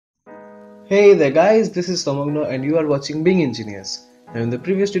Hey there guys, this is Somagno and you are watching Being Engineers. Now in the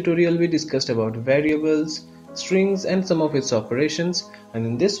previous tutorial we discussed about variables, strings and some of its operations, and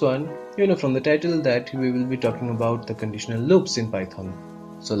in this one, you know from the title that we will be talking about the conditional loops in Python.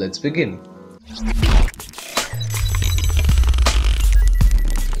 So let's begin.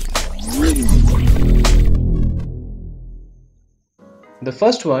 The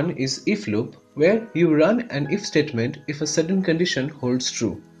first one is if loop, where you run an if statement if a certain condition holds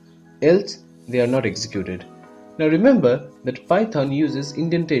true, else they are not executed. Now remember that Python uses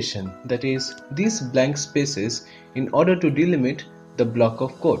indentation, that is, these blank spaces in order to delimit the block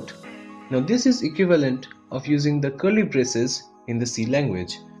of code. Now this is equivalent of using the curly braces in the C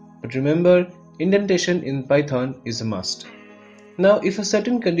language, but remember, indentation in Python is a must. Now if a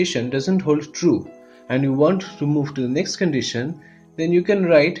certain condition doesn't hold true and you want to move to the next condition, then you can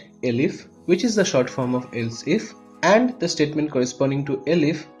write elif, which is the short form of else if, and the statement corresponding to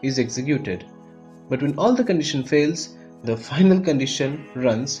elif is executed. But when all the condition fails, the final condition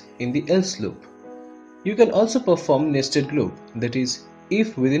runs in the else loop. You can also perform nested loop, that is,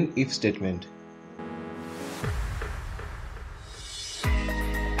 if within if statement.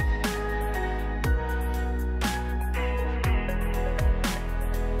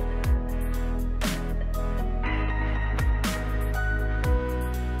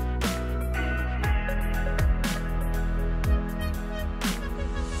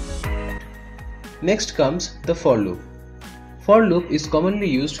 Next comes the for loop. For loop is commonly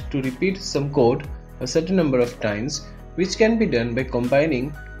used to repeat some code a certain number of times, which can be done by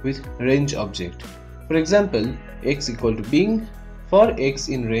combining with range object. For example, x equal to being for x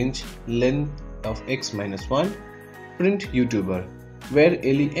in range length of x minus 1, print YouTuber, where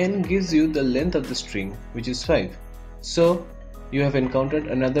len gives you the length of the string, which is 5. So you have encountered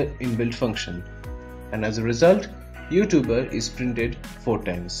another inbuilt function, and as a result, YouTuber is printed 4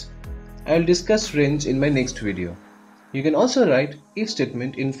 times. I will discuss range in my next video. You can also write if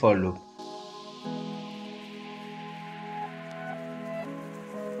statement in for loop.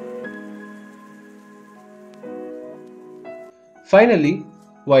 Finally,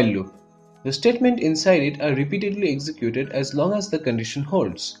 while loop. The statement inside it are repeatedly executed as long as the condition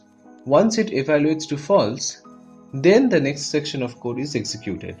holds. Once it evaluates to false, then the next section of code is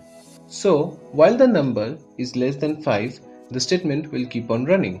executed. So, while the number is less than 5, the statement will keep on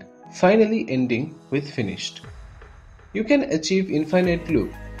running, finally ending with finished. You can achieve infinite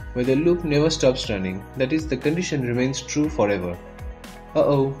loop, where the loop never stops running, that is, the condition remains true forever.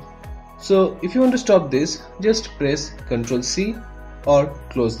 So if you want to stop this, just press Ctrl C or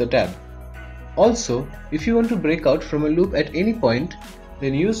close the tab. Also, if you want to break out from a loop at any point,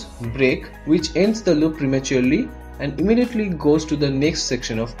 then use break, which ends the loop prematurely and immediately goes to the next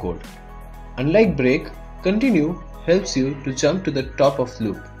section of code. Unlike break, continue helps you to jump to the top of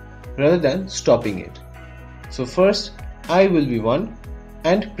loop rather than stopping it. So first I will be 1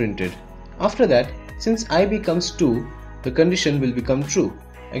 and printed. After that, since I becomes 2, the condition will become true.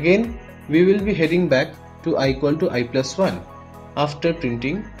 Again, we will be heading back to I equal to I plus 1 after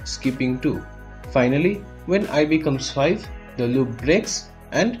printing skipping 2. Finally, when I becomes 5, the loop breaks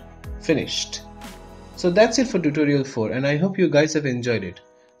and finished. So that's it for tutorial 4, and I hope you guys have enjoyed it.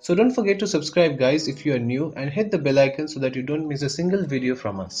 So don't forget to subscribe guys if you are new, and hit the bell icon so that you don't miss a single video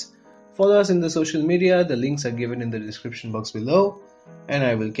from us. Follow us in the social media, the links are given in the description box below, and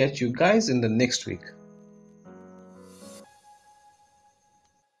I will catch you guys in the next week.